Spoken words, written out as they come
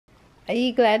Are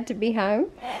you glad to be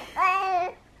home?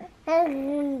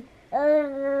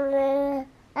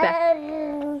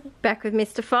 Back with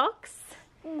Mr. Fox?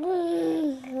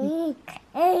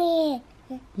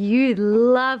 You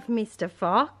love Mr.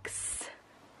 Fox,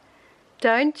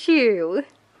 don't you?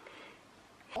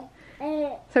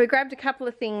 So we grabbed a couple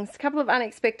of things, a couple of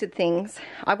unexpected things.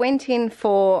 I went in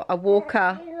for a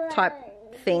walker type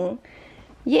thing.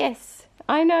 Yes,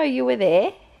 I know you were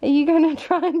there. Are you going to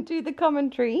try and do the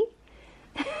commentary?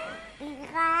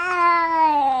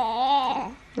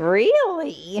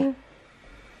 Really?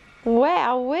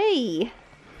 Wowee.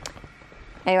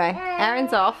 Anyway,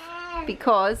 Aaron's off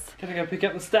because Gotta go pick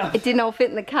up the stuff. It didn't all fit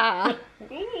in the car.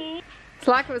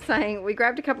 So like I was saying, we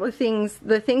grabbed a couple of things.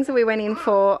 The things that we went in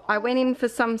for, I went in for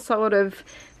some sort of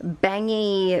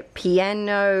bangy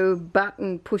piano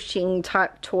button pushing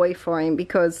type toy for him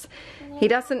because he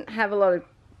doesn't have a lot of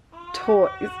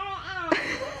toys.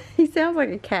 He sounds like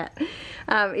a cat.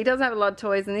 He doesn't have a lot of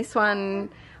toys, and this one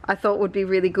I thought would be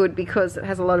really good because it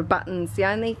has a lot of buttons. The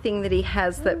only thing that he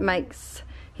has that makes,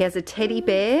 he has a teddy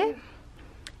bear,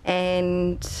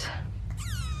 and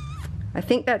I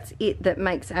think that's it that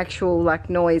makes actual like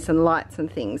noise and lights and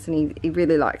things, and he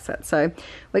really likes it. So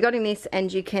we got him this,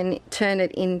 and you can turn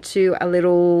it into a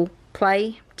little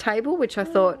play table, which I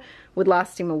thought would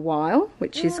last him a while,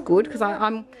 which is good because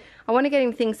I want to get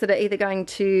him things that are either going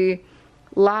to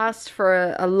last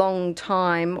for a long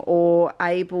time or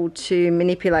able to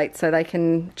manipulate so they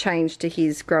can change to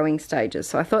his growing stages.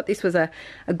 So I thought this was a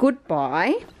good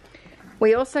buy.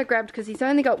 We also grabbed, because he's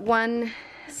only got one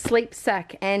sleep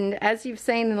sack, and as you've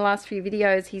seen in the last few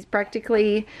videos, he's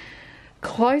practically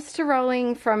close to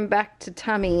rolling from back to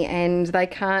tummy, and they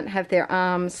can't have their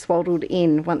arms swaddled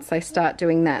in once they start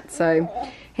doing that. So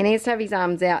he needs to have his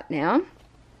arms out now.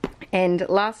 And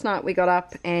last night we got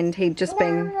up and he'd just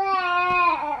been...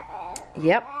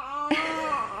 Yep.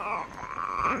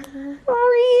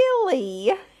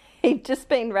 Really? He'd just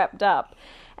been wrapped up,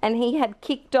 and he had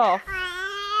kicked off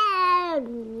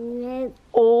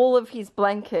all of his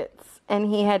blankets, and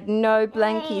he had no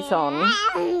blankies on.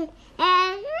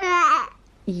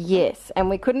 Yes, and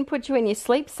we couldn't put you in your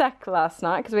sleep sack last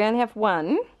night because we only have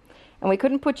one, and we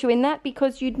couldn't put you in that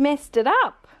because you'd messed it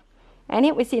up, and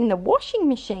it was in the washing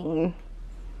machine.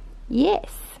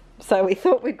 Yes. So we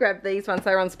thought we'd grab these ones.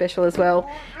 They're on special as well,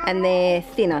 and they're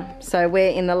thinner. So we're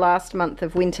in the last month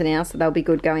of winter now, so they'll be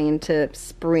good going into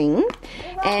spring.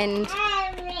 And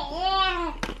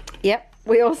yep,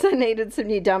 we also needed some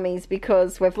new dummies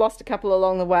because we've lost a couple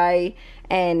along the way,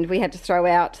 and we had to throw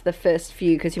out the first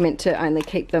few because you meant to only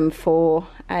keep them for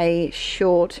a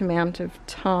short amount of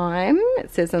time. It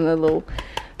says in the little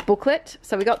booklet.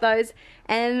 So we got those.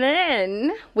 And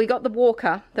then we got the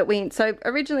walker that so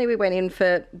originally we went in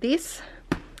for this,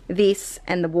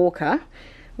 and the walker.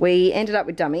 We ended up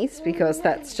with dummies because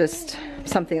that's just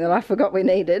something that I forgot we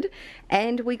needed.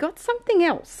 And we got something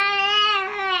else.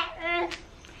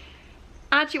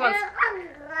 Archie wants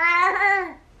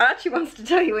to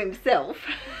tell you himself,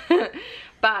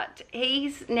 but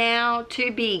he's now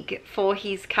too big for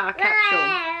his car capsule.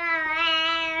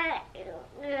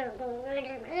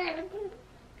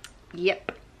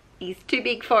 Yep, he's too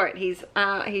big for it. His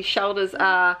shoulders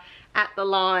are at the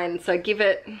line, so give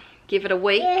it a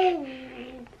week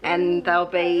and they'll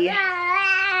be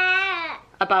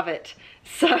above it.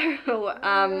 So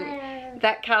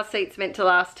that car seat's meant to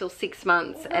last till 6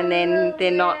 months, and then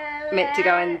they're not meant to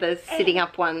go in the sitting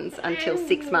up ones until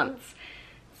 6 months.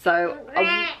 So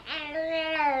I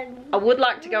would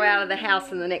like to go out of the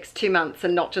house in the next 2 months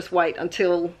and not just wait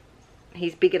until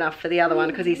he's big enough for the other one,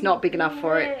 because he's not big enough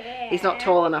for it. He's not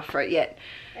tall enough for it yet.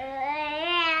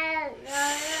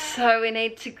 So we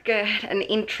need to get an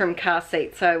interim car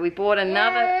seat. So we bought a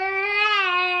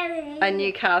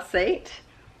new car seat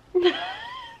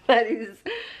that is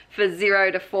for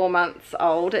 0 to 4 months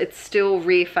old. It's still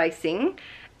rear facing,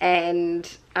 and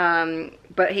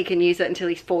but he can use it until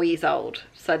he's 4 years old.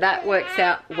 So that works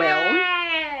out well.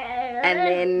 And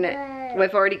then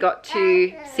we've already got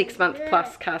 2 6-month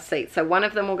plus car seats. So one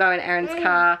of them will go in Aaron's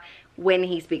car when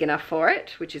he's big enough for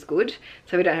it, which is good.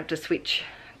 So we don't have to switch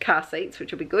car seats,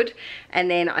 which will be good. And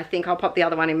then I think I'll pop the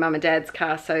other one in Mum and Dad's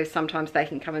car, so sometimes they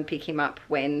can come and pick him up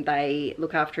when they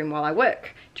look after him while I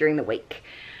work during the week.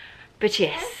 But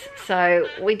yes, so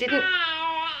we didn't,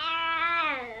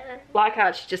 like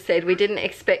Archie just said, we didn't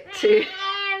expect to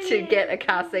get a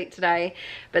car seat today,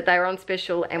 but they were on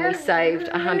special and we saved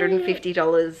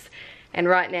 $150. And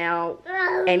right now,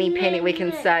 any penny we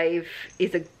can save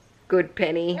is a good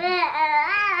penny.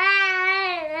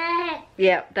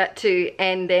 Yeah, that too.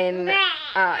 And then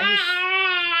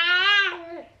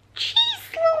jeez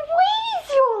Louise,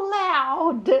 you're loud.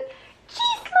 good.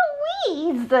 Jeez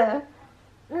Louise.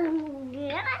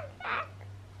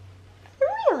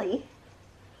 Really?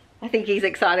 I think he's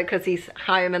excited because he's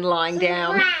home and lying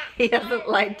down. He hasn't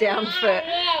laid down for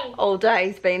all day.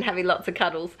 He's been having lots of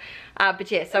cuddles.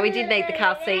 But yeah, so we did need the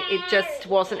car seat. It just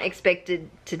wasn't expected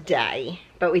today.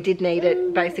 But we did need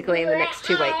it basically in the next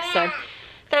 2 weeks. So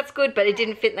that's good, but it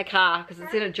didn't fit in the car because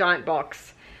it's in a giant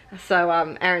box. So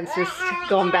Aaron's just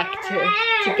gone back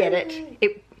to get it.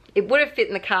 It would have fit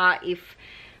in the car if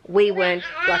we weren't,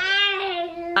 like,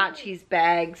 Archie's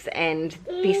bags and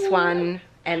this one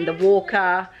and the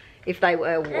walker, if they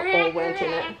were all weren't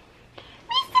in it.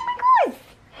 Mr. McGoose!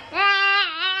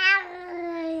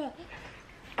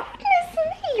 Goodness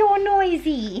me, you're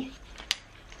noisy.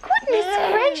 Goodness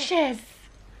gracious.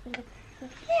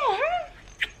 Yeah.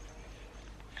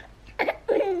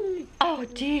 Oh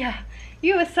dear.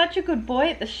 You were such a good boy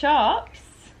at the shops,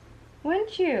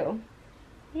 weren't you?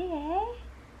 Yeah.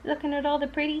 Looking at all the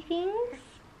pretty things.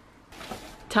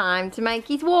 Time to make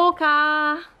his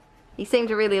walker. He seemed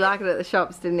to really like it at the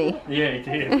shops, didn't he? Yeah, he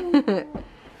did.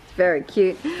 It's very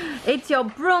cute. It's your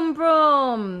brum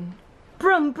brum.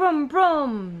 Brum brum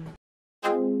brum.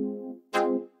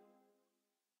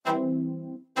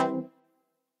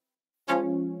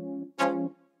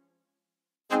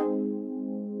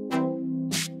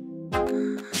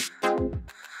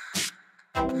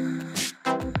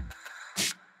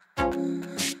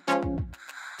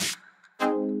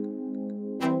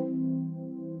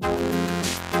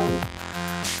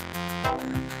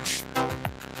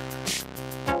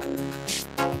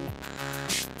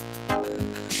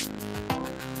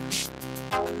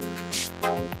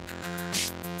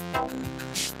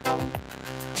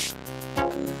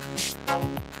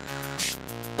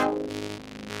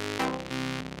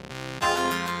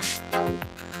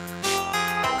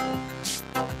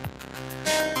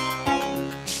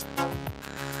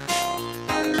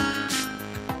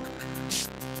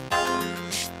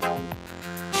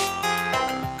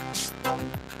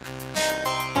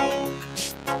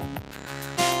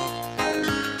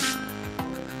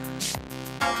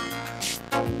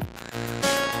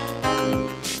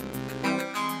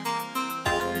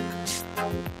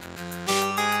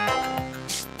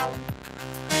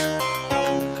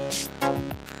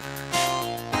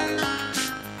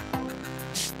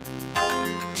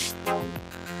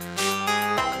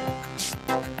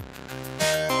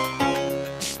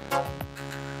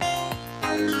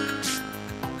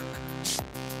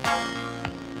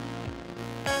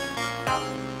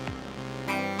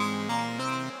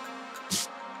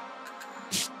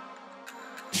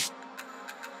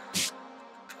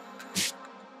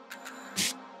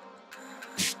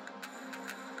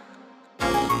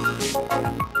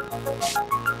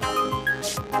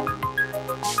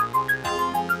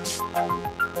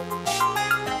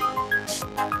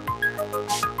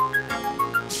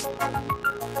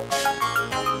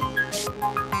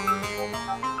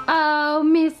 Oh,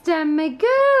 Mr.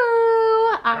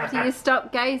 Magoo, after you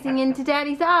stop gazing into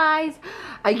Daddy's eyes,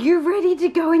 are you ready to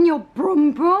go in your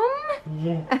brum brum?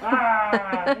 Yeah.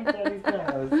 Ah, Daddy's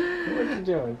nose. What are you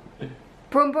doing?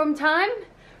 Brum brum time?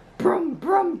 Brum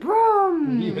brum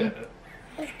brum. Yeah.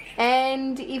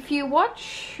 And if you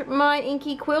watch my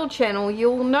Inky Quill channel,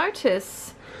 you'll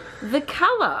notice the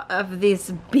colour of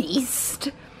this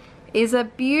beast is a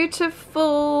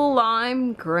beautiful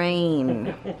lime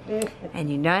green. And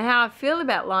you know how I feel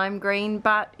about lime green,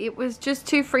 but it was just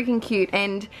too freaking cute.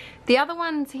 And the other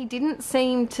ones, he didn't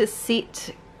seem to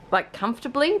sit like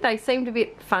comfortably. They seemed a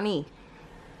bit funny.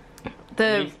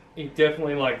 He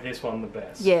definitely liked this one the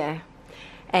best. Yeah.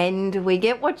 And we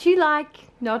get what you like,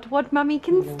 not what Mummy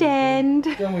can stand.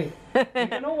 Don't we? You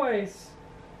can always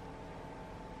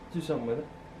do something with it.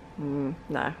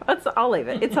 No, I'll leave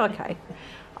it. It's okay.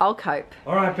 I'll cope.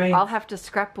 Alright, Beans. I'll have to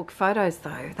scrapbook photos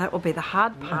though. That will be the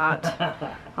hard part.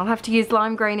 I'll have to use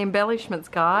lime green embellishments,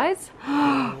 guys.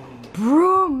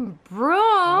 Broom, broom.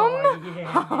 Oh,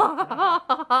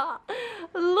 yeah.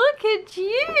 Look at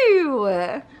you.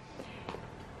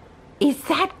 Is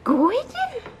that good?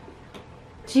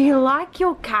 Do you like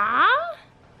your car?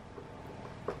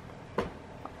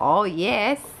 Oh,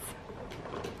 yes.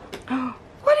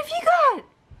 What have you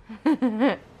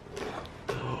got?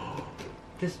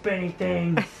 The spinny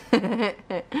things.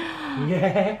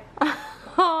 Yeah.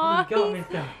 Oh, What you got,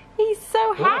 mister? he's so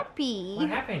What? happy. What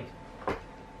happened?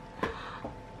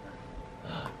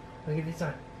 Look at this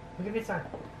one. Look at this one.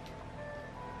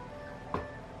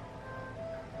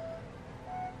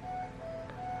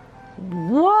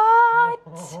 What?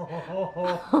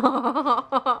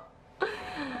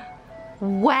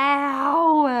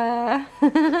 Wow.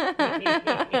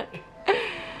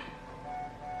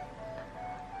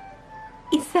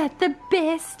 Is that the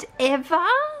best ever?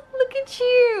 Look at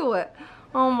you.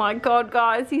 Oh my God,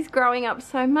 guys, he's growing up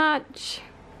so much.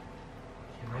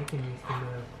 You're making me feel...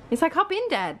 He's like, hop in,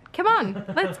 Dad. Come on,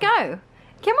 let's go.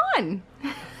 Come on.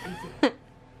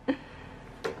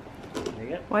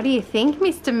 What do you think,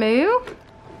 Mr. Moo?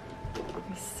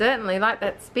 You certainly like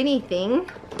that spinny thing.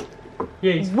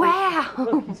 Yeah, his feet, wow.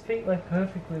 look, his feet like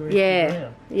perfectly reached Yeah,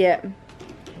 down. yeah.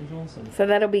 He's awesome. So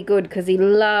that'll be good because he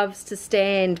loves to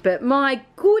stand, but my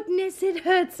goodness, it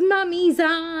hurts Mummy's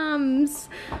arms.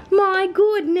 My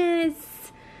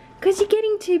goodness, because you're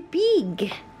getting too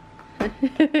big.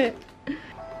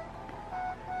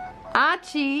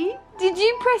 Archie, did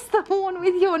you press the horn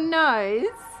with your nose?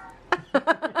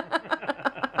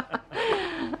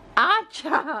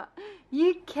 Archer,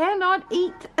 you cannot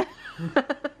eat.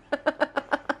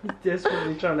 He's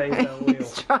desperately trying to eat that wheel.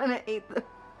 He's trying to eat the...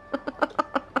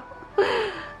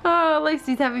 Oh, at least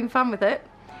he's having fun with it.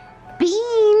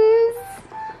 Beans!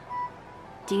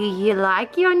 Do you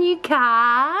like your new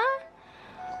car?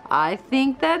 I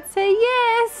think that's a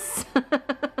yes.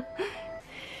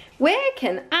 Where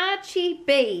can Archie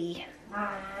be?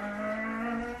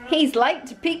 He's late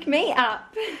to pick me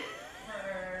up.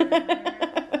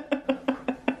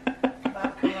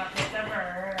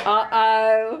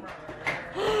 Uh-oh.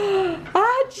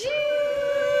 Archie!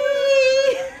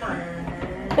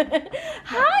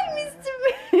 Hi, Mr.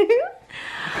 Moo.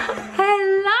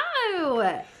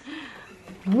 Hello.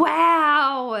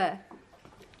 Wow.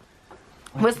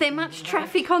 Was there much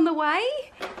traffic on the way?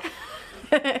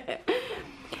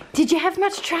 Did you have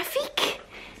much traffic?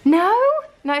 No?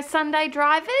 No Sunday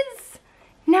drivers?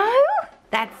 No?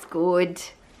 That's good.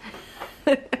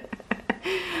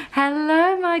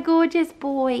 Hello, my gorgeous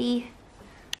boy.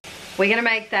 We're gonna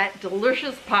make that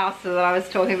delicious pasta that I was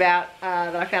talking about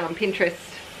that I found on Pinterest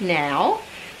now,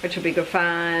 which will be good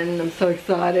fun. I'm so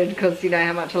excited because you know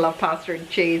how much I love pasta and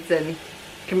cheese, and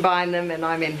combine them and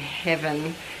I'm in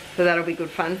heaven. So that'll be good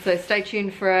fun. So stay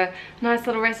tuned for a nice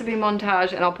little recipe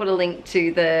montage, and I'll put a link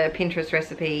to the Pinterest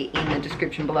recipe in the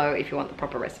description below if you want the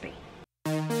proper recipe.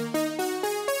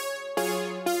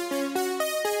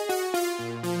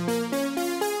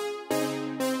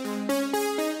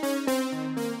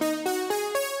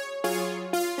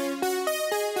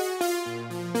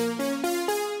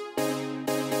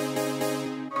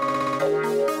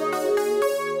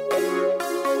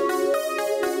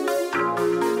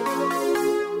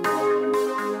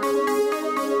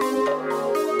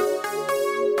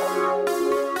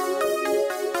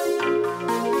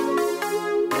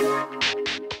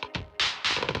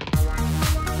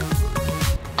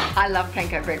 I love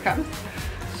panko breadcrumbs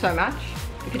so much.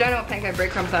 If you don't know what panko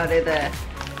breadcrumbs are, they're the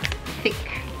thick,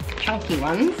 chunky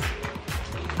ones.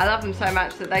 I love them so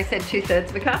much that they said 2/3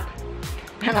 of a cup,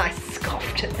 and I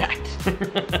scoffed at that.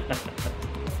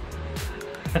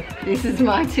 This is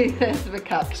my 2/3 of a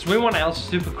cup. So we want ours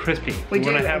super crispy. We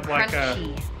want to have like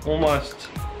crunchy. almost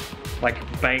like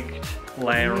baked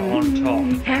layer on top.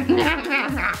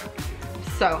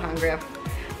 So hungry. I'm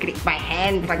gonna eat my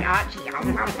hands like Archie.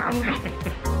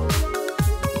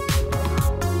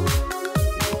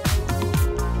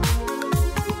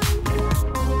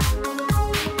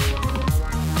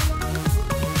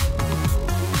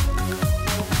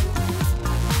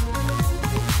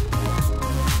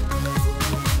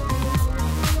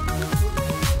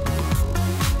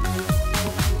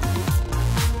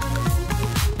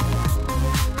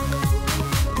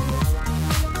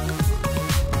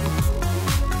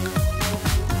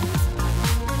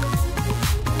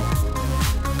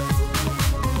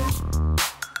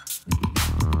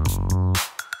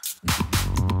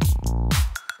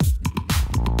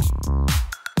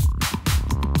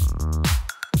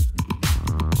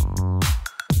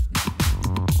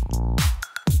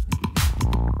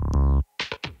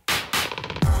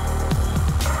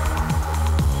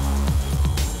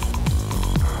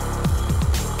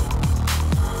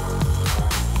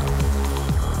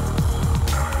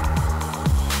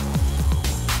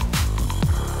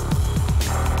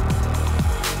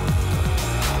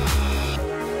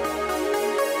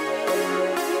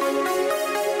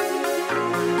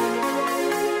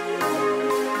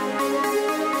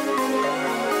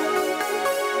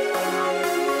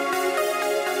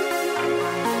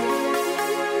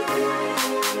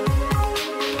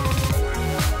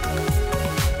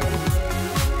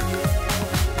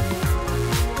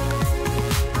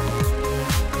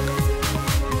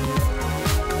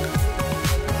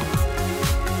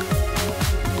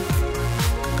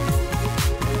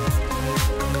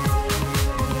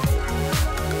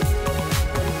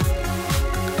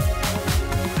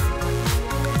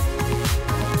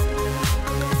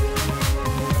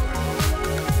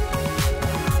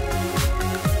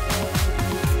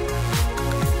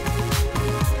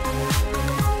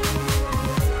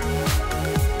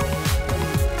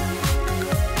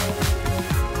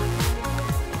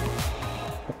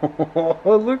 It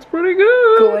looks pretty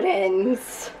good. Good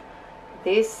ends.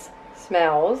 This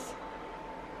smells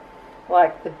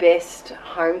like the best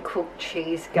home-cooked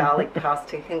cheese garlic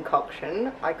pasta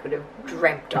concoction I could have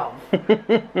dreamt of.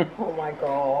 Oh my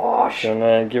gosh. Do you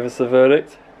want to give us a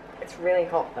verdict? It's really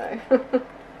hot though.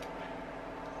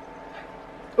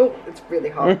 Oh, it's really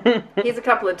hot. Here's a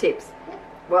couple of tips.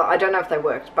 Well, I don't know if they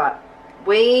worked, but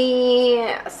me,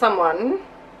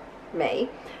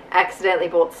 accidentally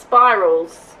bought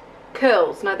spirals,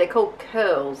 curls. No, they're called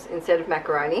curls instead of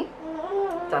macaroni.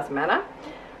 Doesn't matter.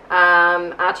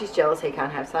 Archie's jealous he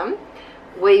can't have some.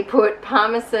 We put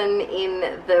parmesan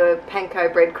in the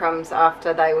panko breadcrumbs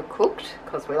after they were cooked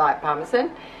because we like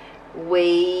parmesan.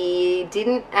 We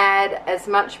didn't add as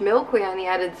much milk. We only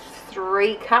added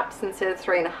 3 cups instead of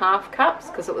 3.5 cups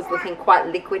because it was looking quite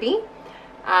liquidy.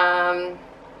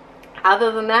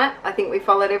 Other than that, I think we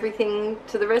followed everything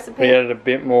to the recipe. We added a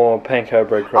bit more panko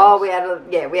breadcrumbs. Oh, we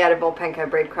added more panko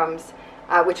breadcrumbs,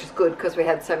 which was good because we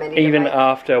had so many. Even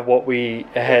after what we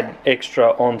had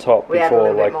extra on top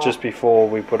before, like just before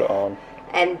we put it on.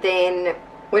 And then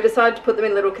we decided to put them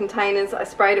in little containers. I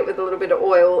sprayed it with a little bit of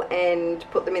oil and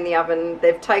put them in the oven.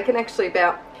 They've taken actually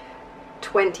about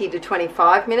 20 to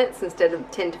 25 minutes instead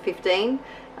of 10 to 15.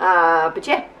 But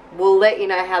yeah, we'll let you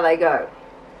know how they go.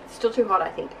 It's still too hot, I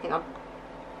think. Hang on.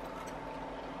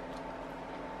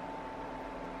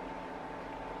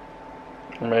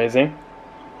 Amazing.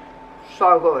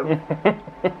 So good.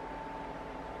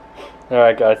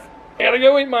 Alright guys, I gotta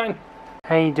go eat mine.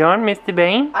 How you doing, Mr.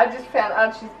 Bean? I just found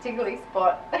Archie's tickly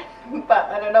spot, but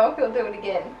I don't know if he'll do it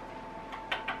again.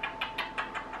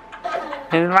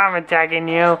 Is Mama tagging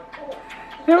you?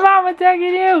 Is Mama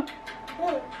tagging you?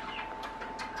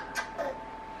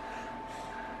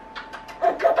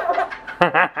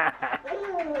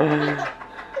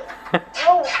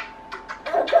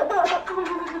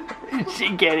 Is she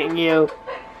getting you?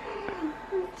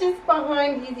 Just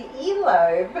behind his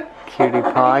earlobe. Cutie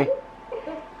pie.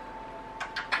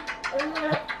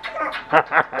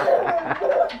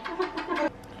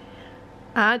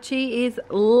 Archie is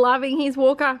loving his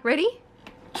walker. Ready?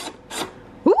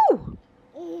 Ooh!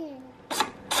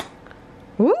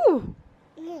 Ooh!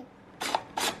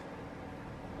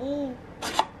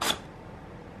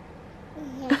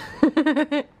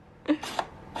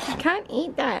 You can't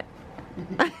eat that.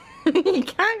 You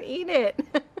can't eat it.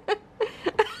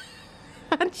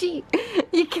 Archie,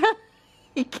 you can't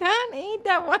eat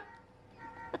that one.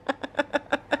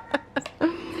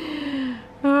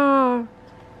 Oh,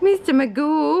 Mr.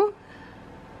 Magoo.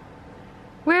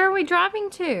 Where are we driving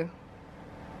to?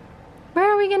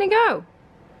 Where are we going to go?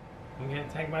 I'm going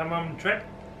to take my mum on a trip.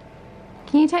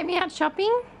 Can you take me out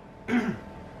shopping?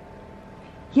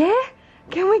 Yeah?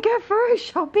 Can we go for a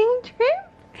shopping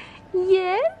trip?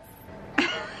 Yes?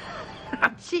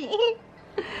 Archie,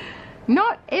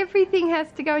 not everything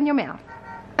has to go in your mouth.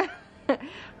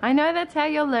 I know that's how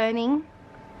you're learning.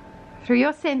 Through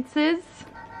your senses.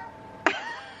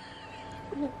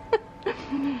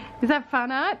 Is that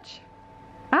fun, Arch?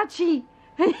 Archie,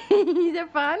 is that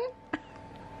fun?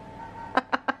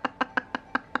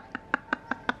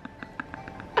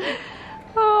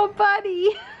 Oh,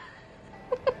 buddy.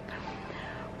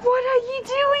 What are you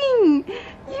doing?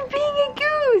 You're being a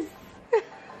goose.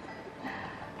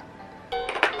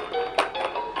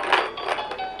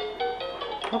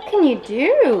 What can you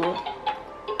do?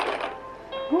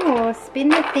 Oh, spin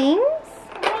the things.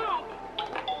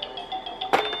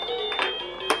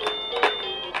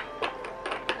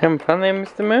 Having fun there,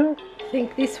 Mr. Mel? I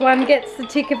think this one gets the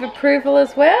tick of approval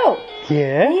as well.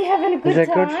 Yeah? Are you having a good time? Is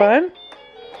that good fun?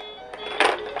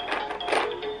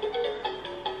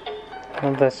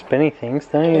 Love those spinny things,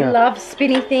 don't you? We love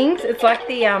spinny things. It's like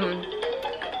the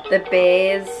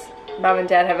bears. Mum and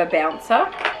Dad have a bouncer,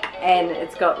 and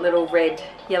it's got little red,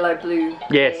 yellow, blue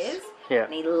bears. Yeah.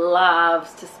 And he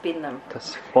loves to spin them.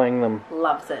 Just flang them.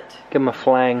 Loves it. Give him a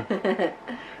flang.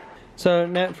 So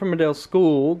Nat from Adele's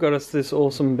school got us this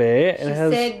awesome bear. She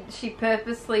said she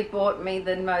purposely bought me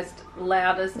the most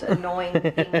loudest, annoying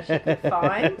thing she could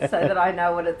find so that I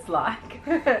know what it's like.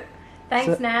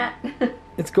 Thanks, Nat.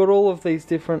 It's got all of these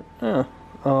different... Oh,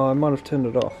 I might have turned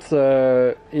it off.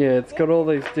 So, yeah, it's got all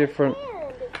these different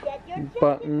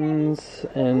buttons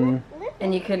and...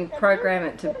 And you can program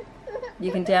it to...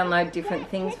 You can download different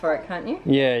things for it, can't you?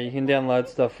 Yeah, you can download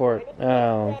stuff for it.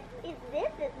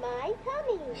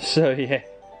 So, yeah.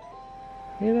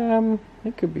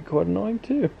 It could be quite annoying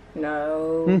too.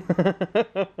 No.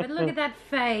 But look at that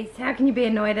face. How can you be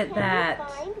annoyed at that?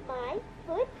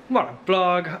 What a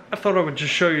vlog. I thought I would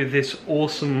just show you this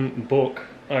awesome book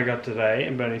I got today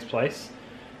in Bernie's place.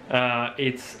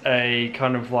 It's a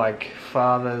kind of like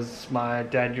my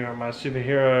dad, you're my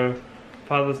superhero,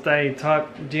 Father's Day type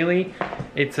dealy.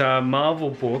 It's a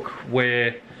Marvel book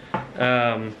where,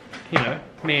 you know,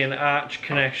 me and Arch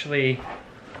can actually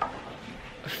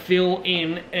fill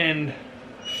in and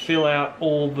fill out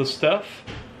all the stuff.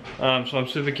 So I'm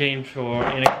super keen for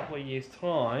in a couple of years'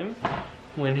 time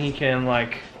when he can,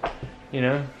 like, you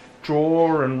know,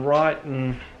 draw and write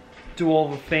and do all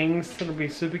the things. That'll be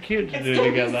super cute to do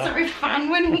together. It's so fun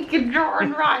when he can draw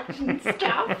and write and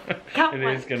stuff. It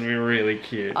is going to be really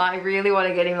cute. I really want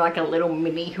to get him like a little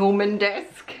mini Hillman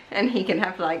desk, and he can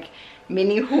have like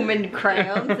mini Hillman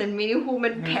crayons and mini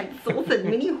Hillman pencils and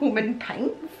mini Hillman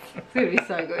paints. It's going to be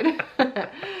so good.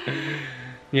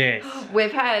 Yes.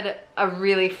 We've had a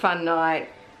really fun night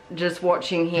just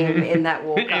watching him in that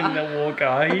walker. In the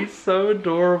walker. He's so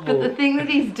adorable. But the thing that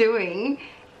he's doing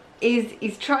is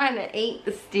he's trying to eat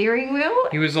the steering wheel.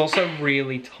 He was also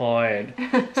really tired.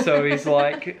 So he's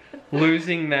like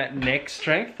losing that neck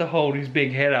strength to hold his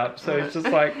big head up. So he's just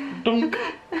like donk,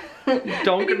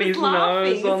 donking his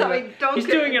nose on the... He's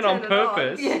doing it on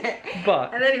purpose. Yeah.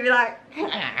 But... And then he'd be like...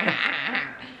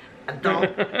 Donk.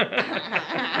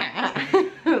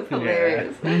 It's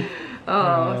hilarious. Yeah.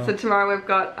 Oh, so tomorrow we've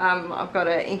got, I've got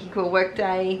an Inky Cool work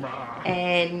day,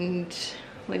 and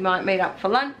we might meet up for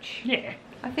lunch. Yeah.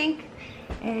 I think.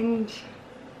 And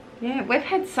yeah,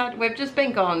 we've just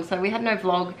been gone, so we had no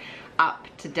vlog up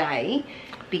today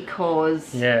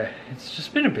because it's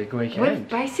just been a big weekend. We've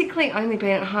basically only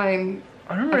been at home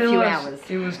a few hours.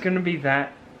 It was going to be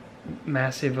that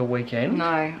massive a weekend. No,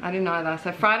 I didn't either.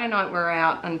 So Friday night we were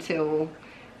out until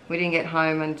we didn't get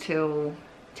home until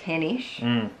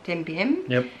 10ish, 10 p.m.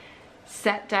 Yep.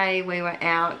 Saturday we were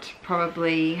out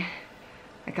probably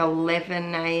like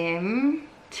 11 a.m.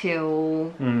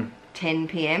 till 10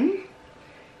 p.m.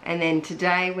 and then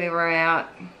today we were out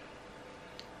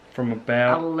from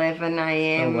about 11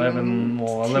 a.m. 11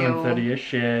 or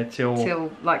 11:30ish, yeah,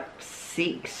 till like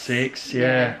 6. 6,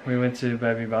 yeah. We went to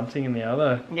Baby Bunting in the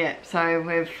other. Yeah, so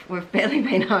we've barely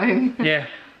been home. Yeah.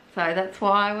 So that's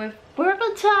why we're a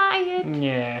bit tired.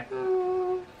 Yeah.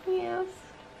 Yes.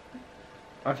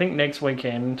 I think next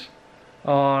weekend.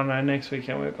 Oh no, next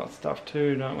weekend we've got stuff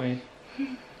too, don't we?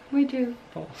 We do.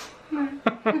 False. No.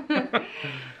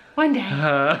 One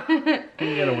day.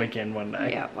 You get a weekend one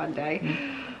day. Yeah, one day.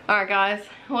 Alright guys,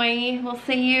 we will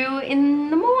see you in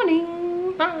the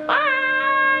morning. Bye. Bye.